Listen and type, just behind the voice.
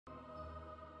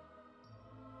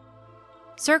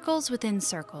Circles within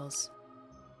circles.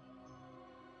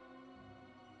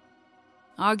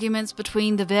 Arguments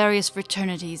between the various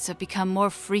fraternities have become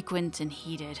more frequent and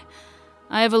heated.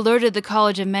 I have alerted the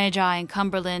College of Magi in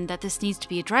Cumberland that this needs to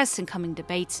be addressed in coming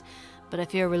debates, but I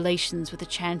fear relations with the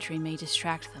Chantry may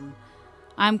distract them.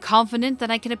 I am confident that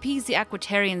I can appease the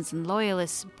Aquitarians and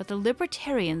Loyalists, but the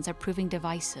Libertarians are proving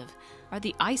divisive. Are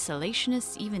the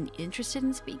Isolationists even interested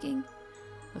in speaking?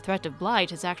 The threat of blight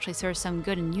has actually served some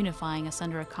good in unifying us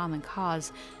under a common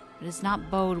cause, but it does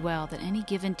not bode well that any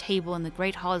given table in the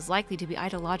Great Hall is likely to be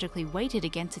ideologically weighted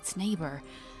against its neighbor.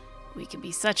 We can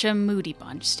be such a moody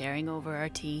bunch staring over our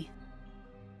tea.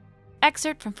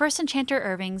 Excerpt from First Enchanter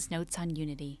Irving's Notes on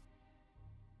Unity.